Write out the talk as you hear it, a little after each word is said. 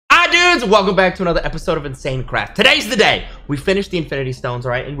dudes? Welcome back to another episode of Insane Craft. Today's the day we finished the Infinity Stones,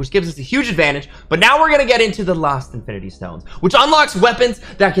 all right, and which gives us a huge advantage. But now we're gonna get into the Lost Infinity Stones, which unlocks weapons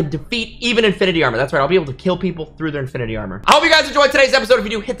that can defeat even Infinity Armor. That's right, I'll be able to kill people through their Infinity Armor. I hope you guys enjoyed today's episode. If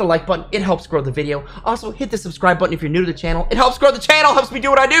you do, hit the like button. It helps grow the video. Also, hit the subscribe button if you're new to the channel. It helps grow the channel, helps me do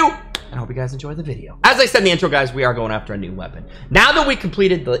what I do. And I hope you guys enjoy the video. As I said in the intro, guys, we are going after a new weapon. Now that we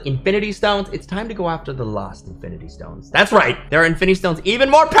completed the Infinity Stones, it's time to go after the Lost Infinity Stones. That's right. There are Infinity Stones even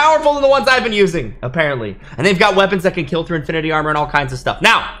more powerful than the ones I've been using, apparently. And they've got weapons that can kill through Infinity Armor and all kinds of stuff.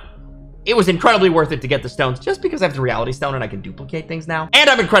 Now, it was incredibly worth it to get the stones just because I have the Reality Stone and I can duplicate things now. And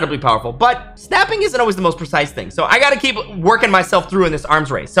I'm incredibly powerful, but snapping isn't always the most precise thing. So I got to keep working myself through in this arms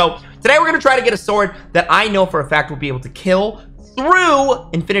race. So today we're going to try to get a sword that I know for a fact will be able to kill through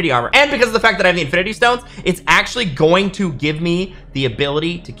Infinity Armor. And because of the fact that I have the Infinity Stones, it's actually going to give me the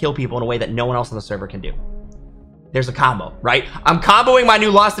ability to kill people in a way that no one else on the server can do. There's a combo, right? I'm comboing my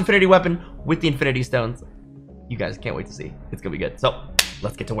new Lost Infinity Weapon with the Infinity Stones. You guys can't wait to see. It's gonna be good. So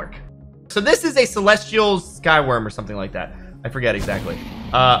let's get to work. So this is a Celestial Skyworm or something like that. I forget exactly.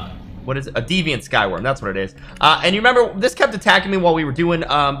 What is it? A Deviant Skyworm. That's what it is. And you remember this kept attacking me while we were doing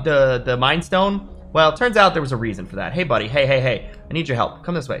the Mind Stone. Well, it turns out there was a reason for that. Hey, buddy. Hey. I need your help.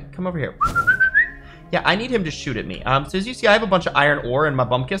 Come this way. Come over here. Yeah, I need him to shoot at me. So as you see, I have a bunch of iron ore in my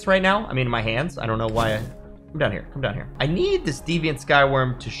bumkus right now. I mean, in my hands. I don't know why Come down here. Come down here. I need this Deviant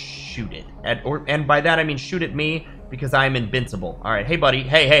Skyworm to shoot it. And by that, I mean shoot at me because I'm invincible. All right. Hey, buddy.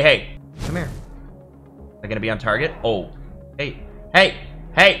 Hey. Come here. Am I going to be on target? Oh. Hey.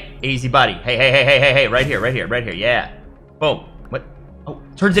 Easy, buddy. Hey. Right here. Yeah. Boom. What? Oh,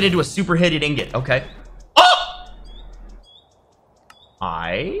 turns it into a super heated ingot. Okay. Oh!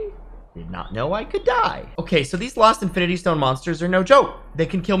 I did not know I could die. Okay, so these Lost Infinity Stone monsters are no joke. They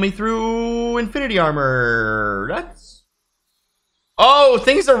can kill me through Infinity Armor. That's... Oh,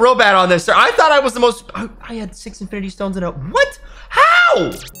 things are real bad on this, sir. I thought I was the most... I had 6 Infinity Stones in a... What?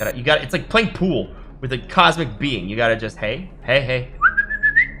 How? You got it's like playing pool with a cosmic being. You gotta just... Hey.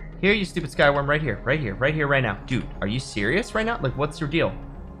 Here, you stupid Skyworm, right here, right now. Dude, are you serious right now? Like, what's your deal?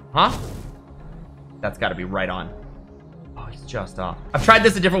 Huh? That's gotta be right on. Oh, he's just off. I've tried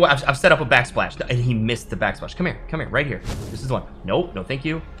this a different way. I've set up a backsplash, and he missed the backsplash. Come here, right here. This is the one. Nope, no thank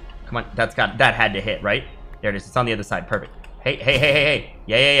you. Come on, that had to hit, right? There it is, it's on the other side, perfect. Hey.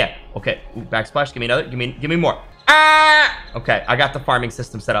 Yeah. Okay, ooh, backsplash, give me another, give me more. Ah! Okay, I got the farming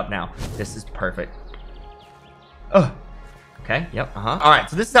system set up now. This is perfect. Ugh. Okay, yep, all right,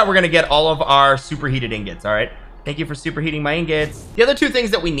 so this is how we're gonna get all of our superheated ingots, all right? Thank you for superheating my ingots. The other 2 things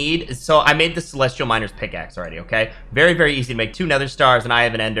that we need is, so I made the Celestial Miner's Pickaxe already, okay? Very easy to make. 2 Nether Stars, an Eye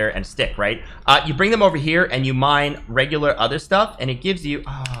of an Ender, and a stick, right? You bring them over here and you mine regular other stuff, and it gives you,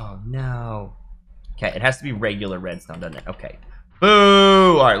 oh no. Okay, it has to be regular redstone, doesn't it? Okay.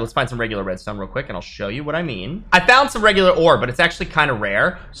 Boo! All right, let's find some regular redstone real quick, and I'll show you what I mean. I found some regular ore, but it's actually kind of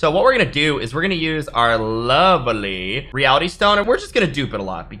rare. So what we're gonna do is we're gonna use our lovely Reality Stone, and we're just gonna dupe it a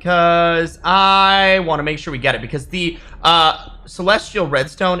lot because I want to make sure we get it. Because the Celestial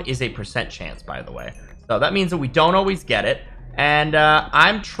Redstone is a % chance, by the way. So that means that we don't always get it, and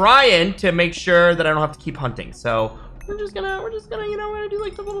I'm trying to make sure that I don't have to keep hunting. So we're just gonna, you know, we're gonna do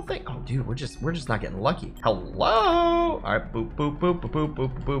like the little thing. Oh, dude, we're just not getting lucky. Hello. All right, boop.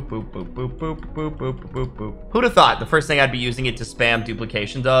 Who'd have thought the first thing I'd be using it to spam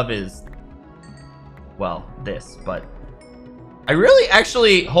duplications of is, well, this. But I really,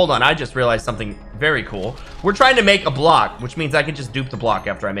 actually, hold on. I just realized something very cool. We're trying to make a block, which means I can just dupe the block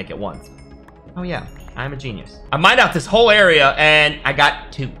after I make it once. Oh yeah, I'm a genius. I mined out this whole area and I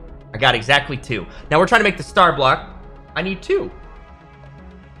got 2. I got exactly 2. Now we're trying to make the star block. I need 2.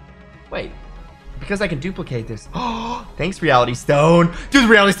 Wait, because I can duplicate this. Oh, thanks, Reality Stone. Dude, the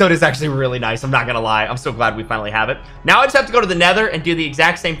Reality Stone is actually really nice. I'm not gonna lie. I'm so glad we finally have it. Now I just have to go to the Nether and do the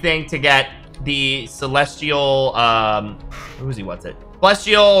exact same thing to get the Celestial,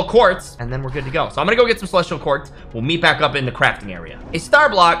 Celestial Quartz, and then we're good to go. So I'm gonna go get some Celestial Quartz. We'll meet back up in the crafting area. A star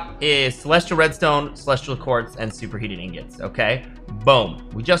block is Celestial Redstone, Celestial Quartz, and superheated ingots, okay? Boom.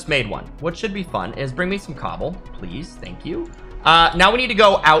 We just made one. What should be fun is bring me some cobble, please. Thank you. Now we need to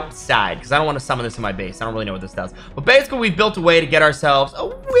go outside because I don't want to summon this in my base. I don't really know what this does. But basically, we've built a way to get ourselves a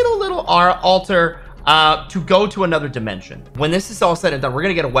little altar to go to another dimension. When this is all said and done, we're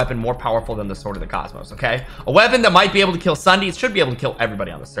gonna get a weapon more powerful than the Sword of the Cosmos, okay? A weapon that might be able to kill SSundee. It should be able to kill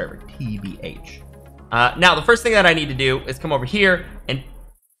everybody on the server, TBH. Now the first thing that I need to do is come over here and...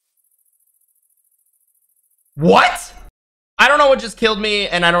 What? I don't know what just killed me,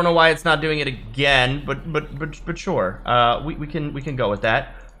 and I don't know why it's not doing it again, but sure. We can go with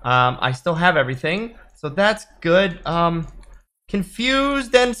that. I still have everything, so that's good.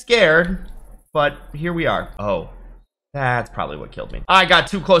 confused and scared, but here we are. Oh, that's probably what killed me. I got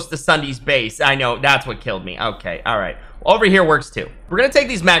too close to SSundee's base. I know, that's what killed me. Okay, all right. Over here works too. We're gonna take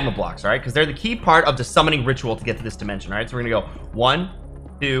these magma blocks, all right? Because they're the key part of the summoning ritual to get to this dimension, all right? So we're gonna go 1,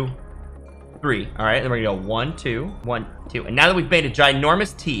 2, 3, all right? And then we're gonna go 1, 2, 1, 2. And now that we've made a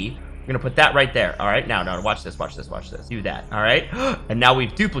ginormous T, we're gonna put that right there, all right? Now, watch this, watch this, watch this. Do that, all right? And now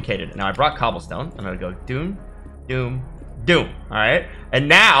we've duplicated it. Now I brought cobblestone. I'm gonna go doom, doom, doom, all right? And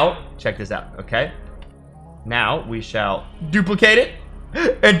now, check this out, okay? Now we shall duplicate it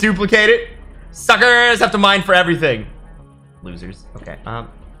and duplicate it. Suckers have to mine for everything. Losers. Okay.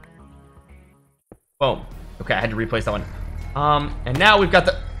 Boom. Okay, I had to replace that one. And now we've got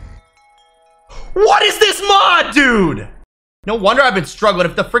the... What is this mod, dude? No wonder I've been struggling.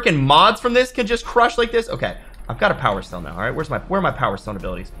 If the freaking mods from this can just crush like this. Okay, I've got a power stone now. All right, where are my power stone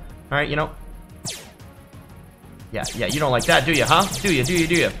abilities? All right, you know. Yeah, you don't like that, do you? Huh? Do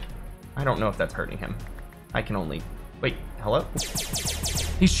you? I don't know if that's hurting him. I can only wait. Hello?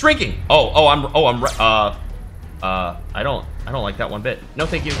 He's shrinking. I don't like that one bit. No,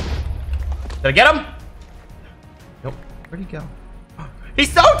 thank you. Did I get him? Nope. Where'd he go?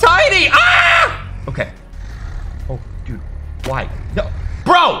 He's so tiny. Ah! Okay. Oh, dude. Why? No,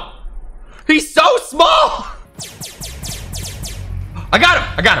 bro. He's so small. I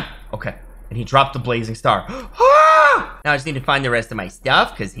got him. Okay. And he dropped the blazing star. Ah! Now I just need to find the rest of my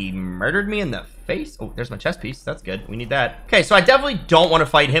stuff because he murdered me in the face. Oh, there's my chest piece. That's good. We need that. Okay, so I definitely don't want to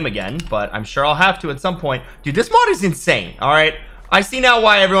fight him again, but I'm sure I'll have to at some point. Dude, this mod is insane. All right. I see now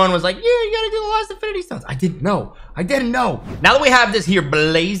why everyone was like, yeah, you gotta do the Lost Infinity Stones. I didn't know. Now that we have this here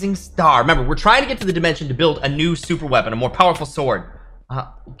blazing star, remember, we're trying to get to the dimension to build a new super weapon, a more powerful sword.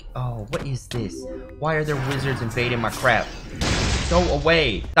 Oh, what is this? Why are there wizards invading my crap? Go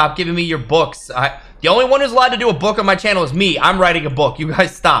away. Stop giving me your books. The only one who's allowed to do a book on my channel is me. I'm writing a book. You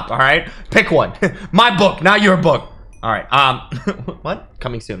guys stop, all right? Pick one. My book, not your book. All right. What?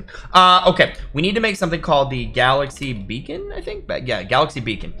 Coming soon. Okay. We need to make something called the Galaxy Beacon, I think. But yeah, Galaxy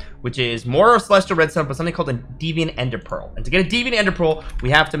Beacon, which is more Celestial Redstone, but something called a Deviant Ender Pearl. And to get a Deviant Ender Pearl, we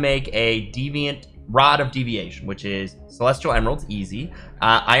have to make a Deviant Rod of Deviation, which is Celestial Emeralds, easy.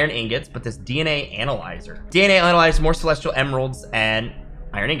 Iron Ingots, but this DNA Analyzer. DNA Analyzer, more Celestial Emeralds, and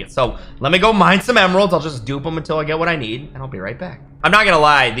iron ingots. So let me go mine some emeralds. I'll just dupe them until I get what I need, and I'll be right back. I'm not gonna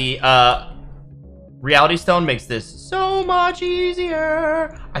lie, the Reality Stone makes this so much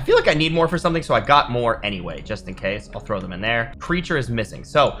easier. I feel like I need more for something, so I got more anyway, just in case. I'll throw them in there. Creature is missing.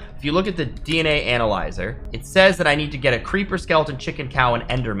 So if you look at the DNA Analyzer, it says that I need to get a creeper, skeleton, chicken, cow, and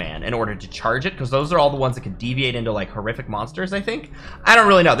enderman in order to charge it, because those are all the ones that can deviate into like horrific monsters, I think. I don't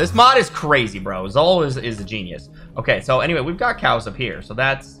really know. This mod is crazy, bro. Zol is a genius. Okay, so anyway, we've got cows up here. So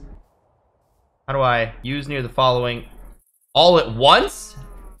that's... How do I use near the following all at once?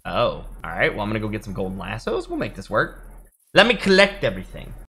 Oh, all right. Well, I'm gonna go get some golden lassos. We'll make this work. Let me collect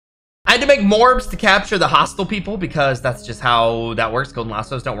everything. I had to make morbs to capture the hostile people because that's just how that works. Golden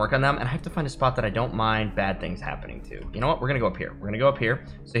lassos don't work on them, and I have to find a spot that I don't mind bad things happening to. You know what? We're gonna go up here. We're gonna go up here.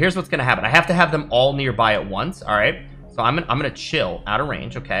 So here's what's gonna happen. I have to have them all nearby at once. All right. So I'm gonna chill out of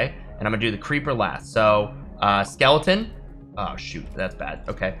range. Okay. And I'm gonna do the creeper last. So skeleton. Oh shoot, that's bad.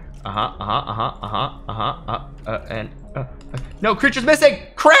 Okay. No, creature's missing.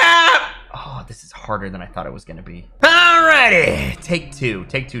 Crap! Oh, this is harder than I thought it was gonna be. Alrighty, take two.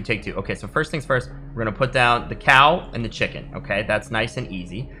 Okay, so first things first, we're gonna put down the cow and the chicken. Okay, that's nice and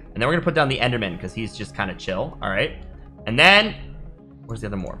easy. And then we're gonna put down the enderman because he's just kind of chill. All right, and then where's the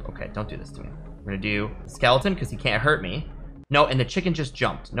other morph? Okay, don't do this to me. We're gonna do skeleton because he can't hurt me. No, and the chicken just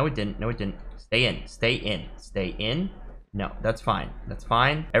jumped. No, it didn't. Stay in. No, that's fine.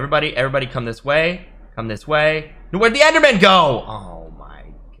 Everybody come this way. No, where'd the enderman go? Oh my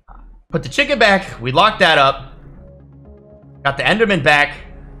god. Put the chicken back. We locked that up. Got the enderman back.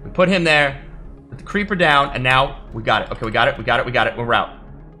 We put him there. Put the creeper down, and now we got it. Okay, we got it. We're out.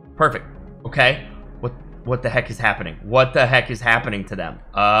 Perfect. Okay. What the heck is happening? What the heck is happening to them?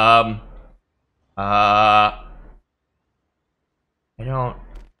 I don't...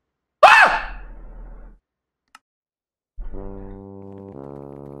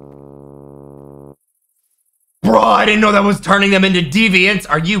 Bro, I didn't know that was turning them into deviants.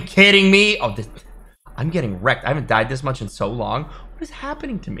 Are you kidding me? Oh, I'm getting wrecked. I haven't died this much in so long. What is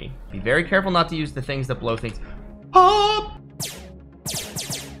happening to me? Be very careful not to use the things that blow things up.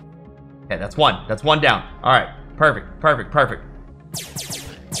 Okay, that's one. That's one down. All right, perfect.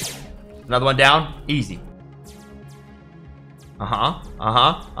 Another one down. Easy. Got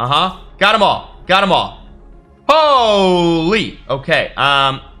them all. Holy. Okay.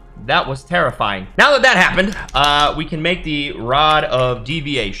 That was terrifying. Now that happened, we can make the Rod of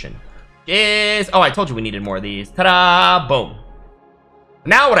Deviation. Oh, I told you we needed more of these. Ta-da! Boom.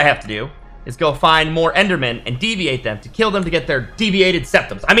 Now what I have to do is go find more Endermen and deviate them to kill them to get their deviated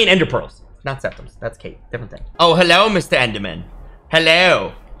septums. I mean Ender Pearls, not septums. That's Kate. Different thing. Oh, hello, Mr. Enderman.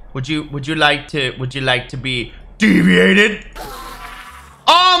 Hello. Would you like to be deviated?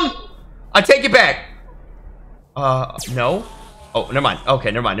 I take it back. No. Oh, never mind.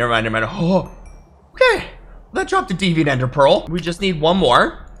 Okay, never mind. Oh, okay. That dropped a deviant Ender Pearl. We just need one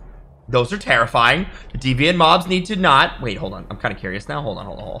more. Those are terrifying. The deviant mobs need to not. Wait, hold on. I'm kind of curious now. Hold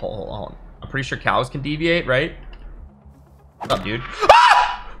on. I'm pretty sure cows can deviate, right? What's up, dude?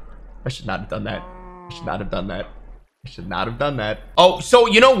 Ah! I should not have done that. I should not have done that. Oh, so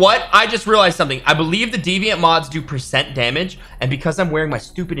you know what? I just realized something. I believe the deviant mods do % damage, and because I'm wearing my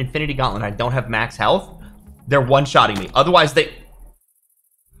stupid Infinity Gauntlet, I don't have max health. They're one-shotting me. Otherwise, they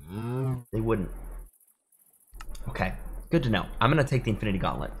wouldn't. Okay, good to know. I'm gonna take the Infinity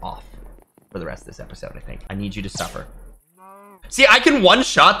Gauntlet off for the rest of this episode. I think I need you to suffer. See, I can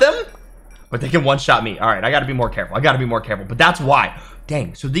one-shot them, but they can one-shot me. All right, I gotta be more careful. But that's why.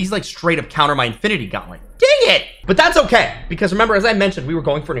 Dang, so these like straight up counter my Infinity Gauntlet. Dang it! But that's okay, because remember, as I mentioned, we were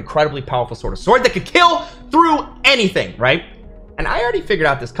going for an incredibly powerful sword. A sword that could kill through anything, right? And I already figured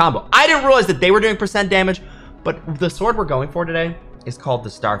out this combo. I didn't realize that they were doing % damage, but the sword we're going for today is called the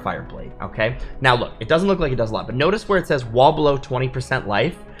Starfire Blade, okay? Now look, it doesn't look like it does a lot, but notice where it says while below 20%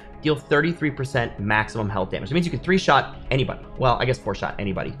 life, deal 33% maximum health damage. It means you can 3-shot anybody. Well, I guess 4-shot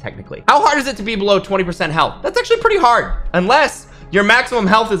anybody, technically. How hard is it to be below 20% health? That's actually pretty hard, unless your maximum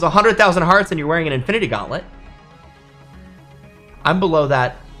health is 100,000 hearts and you're wearing an Infinity Gauntlet. I'm below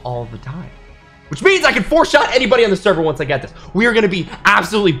that all the time, which means I can 4-shot anybody on the server once I get this. We are going to be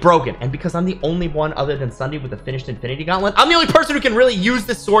absolutely broken. And because I'm the only one other than SSundee with a finished Infinity Gauntlet, I'm the only person who can really use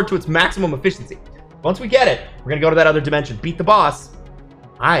this sword to its maximum efficiency. Once we get it, we're going to go to that other dimension, beat the boss.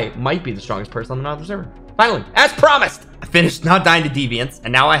 I might be the strongest person on another server. Finally, as promised, I finished not dying to deviants,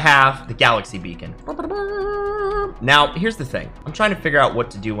 and now I have the Galaxy Beacon. Now, here's the thing. I'm trying to figure out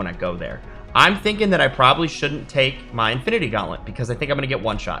what to do when I go there. I'm thinking that I probably shouldn't take my Infinity Gauntlet because I think I'm going to get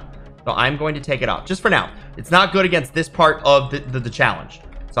one-shot. So I'm going to take it off, just for now. It's not good against this part of the challenge.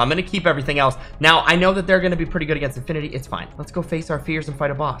 So I'm going to keep everything else. Now, I know that they're going to be pretty good against Infinity. It's fine. Let's go face our fears and fight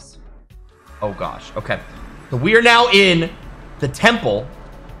a boss. Oh, gosh. Okay. So we are now in the temple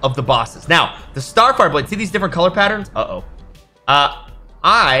of the bosses. Now, the Starfire Blade. See these different color patterns? Uh-oh.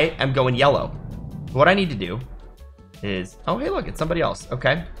 I am going yellow. What I need to do is... Oh, hey, look. It's somebody else.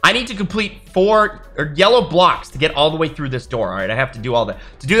 Okay. I need to complete 4 yellow blocks to get all the way through this door. All right. I have to do all that.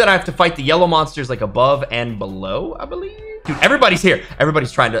 To do that, I have to fight the yellow monsters like above and below, I believe. Dude, everybody's here.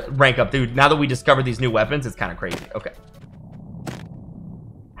 Everybody's trying to rank up. Dude, now that we discovered these new weapons, it's kind of crazy. Okay.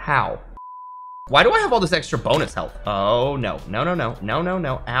 How? Why do I have all this extra bonus health? Oh, no. No. Ow,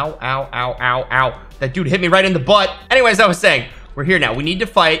 ow, ow, ow, ow. That dude hit me right in the butt. Anyways, I was saying, we're here now. We need to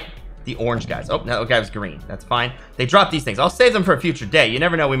fight the orange guys. Oh, no, that guy was green. That's fine. They dropped these things. I'll save them for a future day. You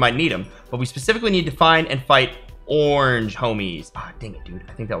never know. We might need them. But we specifically need to find and fight orange homies. Ah, dang it, dude.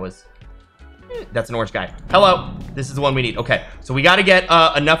 I think that was... That's an orange guy. Hello. This is the one we need. Okay, so we got to get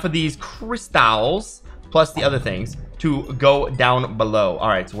enough of these crystals, plus the other things, to go down below. All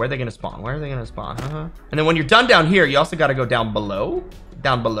right, so where are they going to spawn? Where are they going to spawn? And then when you're done down here, you also got to go down below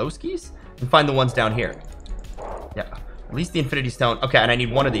skis, and find the ones down here. Yeah, at least the Infinity Stone. Okay, and I need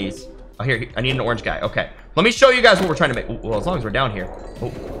one of these. Oh, here, I need an orange guy. Okay, let me show you guys what we're trying to make. Ooh, well, as long as we're down here.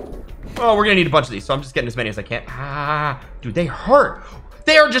 Oh, we're going to need a bunch of these, so I'm just getting as many as I can. Ah, dude, they hurt.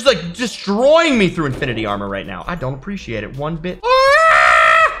 They are just like destroying me through Infinity Armor right now. I don't appreciate it one bit.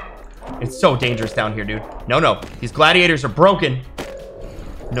 Ah! It's so dangerous down here, dude. No. These gladiators are broken.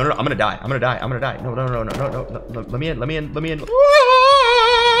 No. I'm gonna die. No. Let me in.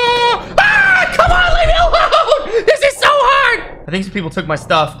 Ah! Come on, leave me alone! This is so hard! I think some people took my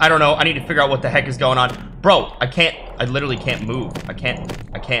stuff. I don't know. I need to figure out what the heck is going on. Bro, I literally can't move. I can't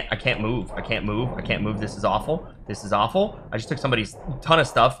move. This is awful. I just took somebody's ton of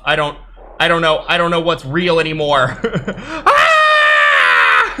stuff. I don't know what's real anymore.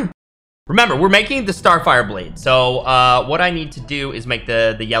 Ah! Remember, we're making the Starfire Blade. So what I need to do is make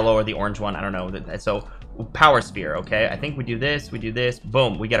the yellow or the orange one. I don't know. So power sphere. Okay, I think we do this.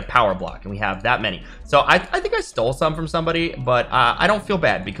 Boom, we get a power block, and we have that many. So I think I stole some from somebody, but I don't feel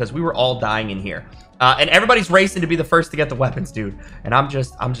bad because we were all dying in here. And everybody's racing to be the first to get the weapons, dude. And I'm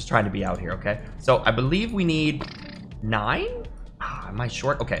just trying to be out here, okay? So I believe we need 9. Am I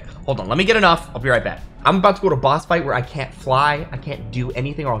short? Okay, hold on. Let me get enough. I'll be right back. I'm about to go to a boss fight where I can't fly. I can't do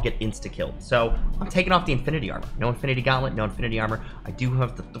anything or I'll get insta-killed. So I'm taking off the Infinity Armor. No Infinity Gauntlet, no Infinity Armor. I do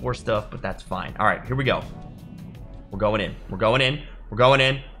have the Thor stuff, but that's fine. All right, here we go. We're going in. We're going in. We're going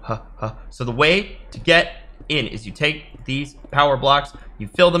in. So the way to get in is you take these power blocks, you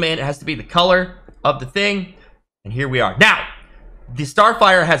fill them in. It has to be the color of the thing. And here we are. Now, the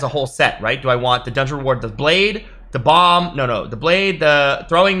Starfire has a whole set, right? Do I want the dungeon reward, the blade, the bomb? No, the blade, the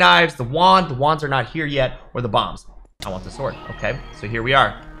throwing knives, the wand. The wands are not here yet, or the bombs. I want the sword. Okay, so here we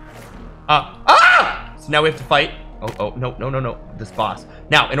are. So now we have to fight. Oh, no. This boss.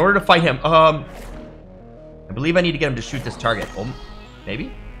 Now, in order to fight him, I believe I need to get him to shoot this target. Oh, maybe?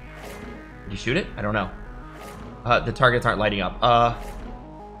 Did you shoot it? I don't know. The targets aren't lighting up.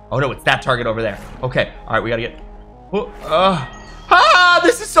 Oh no, it's that target over there. Okay, all right, we gotta get.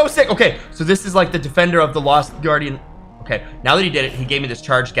 This is so sick. Okay, so this is like the defender of the Lost Guardian. Okay, now that he did it, he gave me this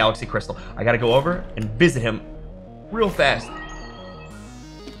charged galaxy crystal. I gotta go over and visit him real fast.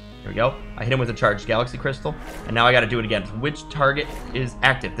 Here we go. I hit him with a charged galaxy crystal, and now I gotta do it again. Which target is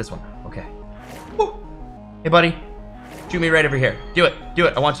active? This one. Okay. Woo. Hey, buddy. Shoot me right over here. Do it. Do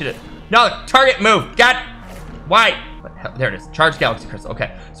it. I want you to. No, target move. God. Why? There it is. Charged galaxy crystal.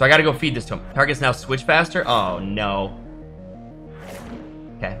 Okay, so I gotta go feed this to him. Targets now switch faster. Oh no.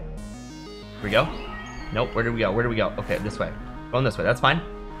 Okay. Here we go. Nope. Where do we go? Where do we go? Okay, this way. Going this way. That's fine.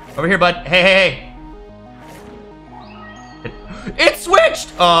 Over here, bud. Hey. It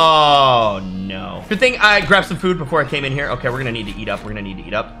switched! Oh, no. Good thing I grabbed some food before I came in here. Okay, we're gonna need to eat up. We're gonna need to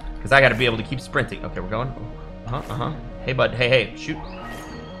eat up. Because I gotta be able to keep sprinting. Okay, we're going. Hey, bud. Hey. Shoot.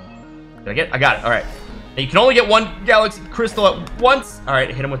 Did I get it? I got it. All right. Now, you can only get one galaxy crystal at once. All right,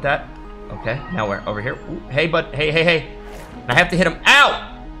 hit him with that. Okay, now where? Over here. Ooh, hey, bud. Hey. I have to hit him.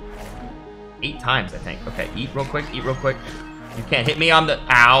 Ow! 8 times, I think. Okay, eat real quick. You can't hit me on the...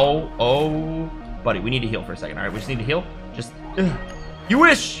 Ow. Oh. Buddy, we need to heal for a second. All right, we just need to heal. Just... You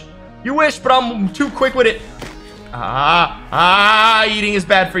wish, but I'm too quick with it. Eating is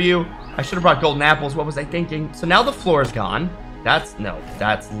bad for you. I should have brought golden apples. What was I thinking? So now the floor is gone. That's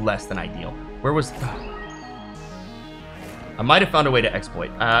less than ideal. Where was... I might have found a way to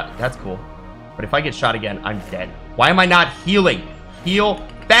exploit. That's cool. But if I get shot again, I'm dead. Why am I not healing? Heal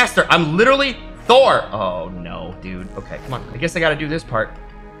faster. I'm literally Thor. Oh, no, dude. Okay, come on. I guess I got to do this part.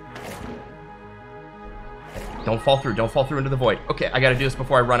 Don't fall through. Don't fall through into the void. Okay, I got to do this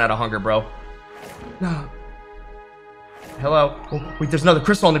before I run out of hunger, bro. No. Hello. Oh, wait, there's another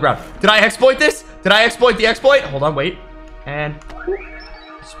crystal on the ground. Did I exploit this? Did I exploit the exploit? Hold on, wait. And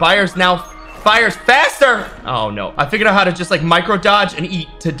Spires now fires faster. Oh no, I figured out how to just like micro dodge and eat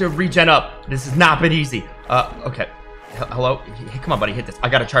to regen up. This has not been easy. Okay. Hello. Hey, come on, buddy, hit this. I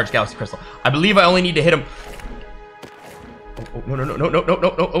got a charged galaxy crystal. I believe I only need to hit him. Oh,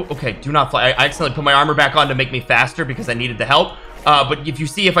 no. Okay, do not fly. I accidentally put my armor back on to make me faster because I needed the help. But if you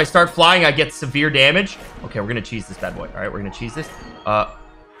see, if I start flying, I get severe damage. Okay, we're gonna cheese this bad boy. All right, we're gonna cheese this.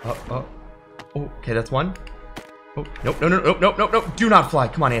 Okay, that's one. Oh, nope. Do not fly.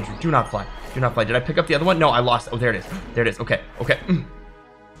 Come on, Andrew. Do not fly. Did I pick up the other one? No, I lost. Oh, there it is. Okay.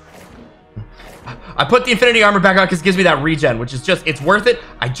 I put the Infinity Armor back on because it gives me that regen, which is just, it's worth it.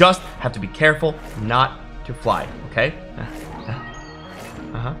 I just have to be careful not to fly, okay?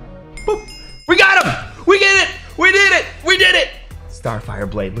 Boop. We got him! We did it! Starfire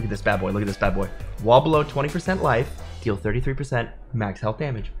Blade. Look at this bad boy. While below 20% life, deal 33% max health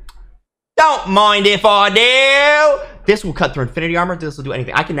damage. Don't mind if I do. This will cut through Infinity Armor. This will do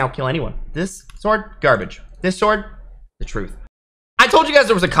anything. I can now kill anyone. This sword, garbage. This sword, the truth. I told you guys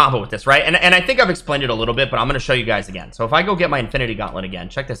there was a combo with this, right? And I think I've explained it a little bit, but I'm going to show you guys again. So if I go get my Infinity Gauntlet again,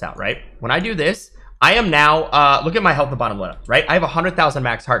 check this out, right? When I do this, I am now, look at my health at the bottom left, right? I have 100,000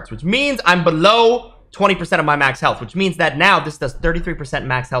 max hearts, which means I'm below 20% of my max health, which means that now this does 33%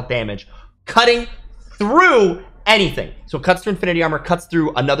 max health damage, cutting through anything. So it cuts through Infinity Armor, cuts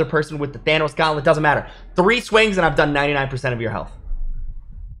through another person with the Thanos Gauntlet, doesn't matter. 3 swings and I've done 99% of your health.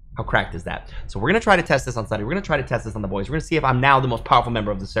 How cracked is that? So we're going to try to test this on SSundee. We're going to try to test this on the boys. We're going to see if I'm now the most powerful member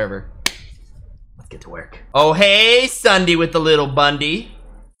of the server. Let's get to work. Oh, hey, SSundee with the little Bundy.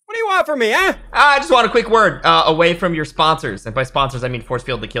 What do you want from me, huh? I just want a quick word away from your sponsors. And by sponsors, I mean Force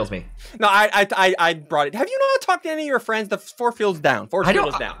Field that kills me. No, I brought it. Have you not talked to any of your friends? The Force Field's down. Force Field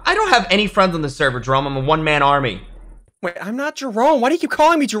is down. I don't have any friends on the server, Jerome. I'm a one-man army. Wait, I'm not Jerome. Why do you keep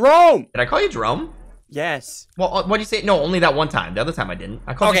calling me Jerome? Did I call you Jerome? Yes. Well, what do you say? No, only that one time. The other time I didn't.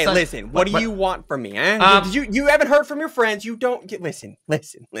 I called you Okay, listen. What do you want from me, huh? You haven't heard from your friends. You don't get... Listen.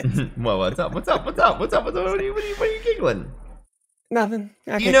 Well, what's up? What are you giggling? Nothing.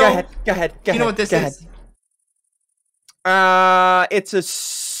 Okay, you know, go ahead. You know what this is? It's a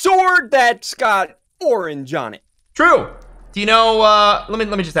sword that's got orange on it. True. Do you know?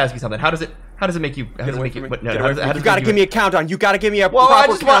 Let me just ask you something. How does it make you? How does it make you? You gotta give me a countdown. You gotta give me a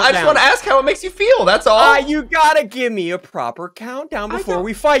proper countdown. I just want to ask how it makes you feel. That's all. You gotta give me a proper countdown before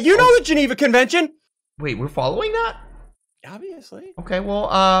we fight. You know the Geneva Convention. Wait, we're following that? Obviously. Okay. Well,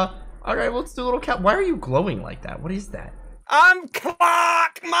 all right. Well, let's do a little count. Why are you glowing like that? What is that? I'm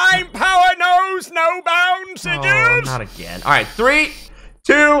Clark. My power knows no bounds. Oh, not again. All right. 3,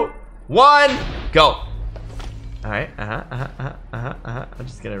 2, 1, go. All right. I'm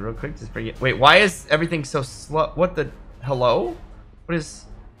just gonna real quick just bring it. Wait, why is everything so slow? What the? Hello? What is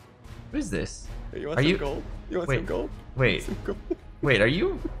this? You want some gold? You want some gold? Wait. Wait. Are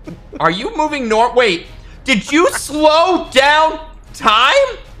you moving north? Wait. Did you slow down time?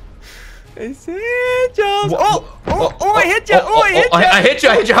 It's Sigils. I hit you. I hit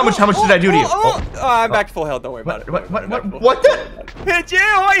you. How much did I do to you? I'm back to full health. Don't worry about it. What the? Hit you.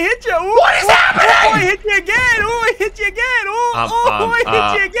 I hit you. What is happening? I hit you again. I hit you again. I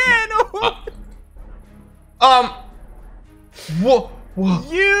hit you again. Whoa.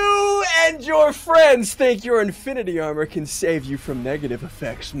 You and your friends think your infinity armor can save you from negative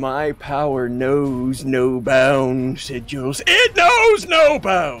effects. My power knows no bounds, Sigils. It knows no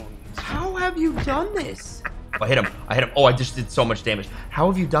bounds. How have you done this? I hit him. Oh, I just did so much damage. How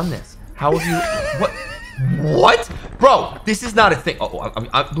have you done this? How have you? What? Bro, this is not a thing. Look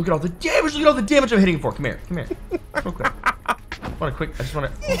at all the damage. Look at all the damage I'm hitting for. Come here. Real quick. I just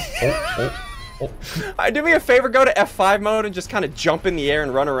want to. Do me a favor. Go to F5 mode and just kind of jump in the air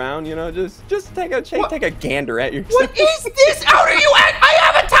and run around. You know, just take a gander at yourself. What is this? How are you at? I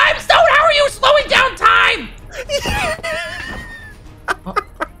have a time stone. How are you slowing down time?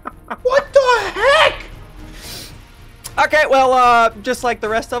 What the heck? Okay, well, just like the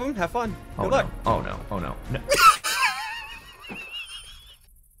rest of them, have fun. Good luck. Oh no.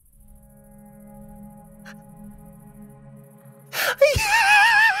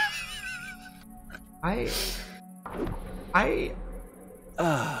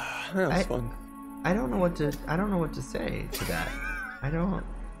 That was fun. I don't know what to say to that.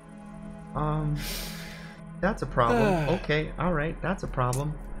 That's a problem. Okay, all right, that's a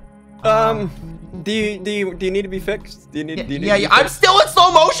problem. Do you need to be fixed? Yeah. I'm still in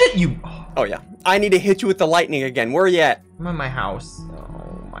slow motion. Oh yeah. I need to hit you with the lightning again. Where are you at? I'm at my house.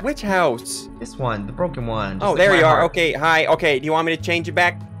 Which house? This one, the broken one. Oh, there you are. Okay, hi. Okay, do you want me to change it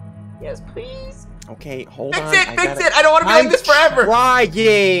back? Yes, please. Okay, hold on. Fix it. I don't want to be like this forever.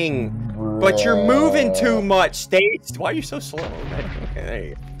 Trying, but you're moving too much. Stay. Why are you so slow? Okay, there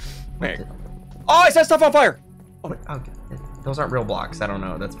you go. There you go. Oh, I set stuff on fire. Oh, okay. Those aren't real blocks. I don't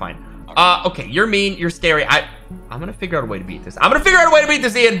know. That's fine. Okay, you're mean. You're scary. I'm gonna figure out a way to beat this.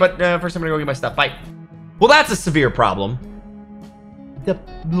 Ian. But first, I'm gonna go get my stuff. Bye. Well, that's a severe problem. The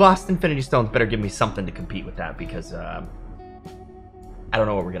Lost Infinity Stones better give me something to compete with that because I don't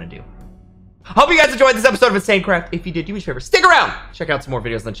know what we're gonna do. Hope you guys enjoyed this episode of Insane Craft. If you did, do me a favor, stick around. Check out some more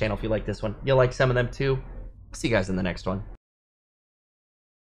videos on the channel if you like this one. You'll like some of them too. See you guys in the next one.